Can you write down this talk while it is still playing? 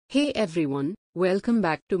Hey everyone, welcome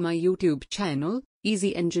back to my YouTube channel,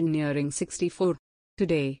 Easy Engineering 64.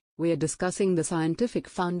 Today, we are discussing the scientific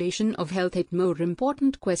foundation of health, 8 more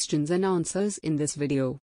important questions and answers in this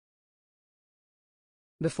video.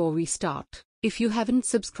 Before we start, if you haven't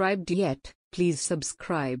subscribed yet, please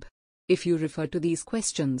subscribe. If you refer to these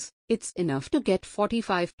questions, it's enough to get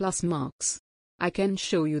 45 plus marks. I can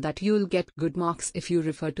show you that you'll get good marks if you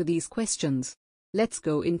refer to these questions. Let's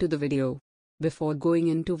go into the video. Before going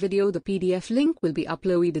into video, the PDF link will be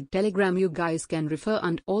uploaded Telegram, you guys can refer,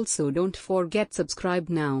 and also don't forget subscribe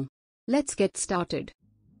now. Let's get started.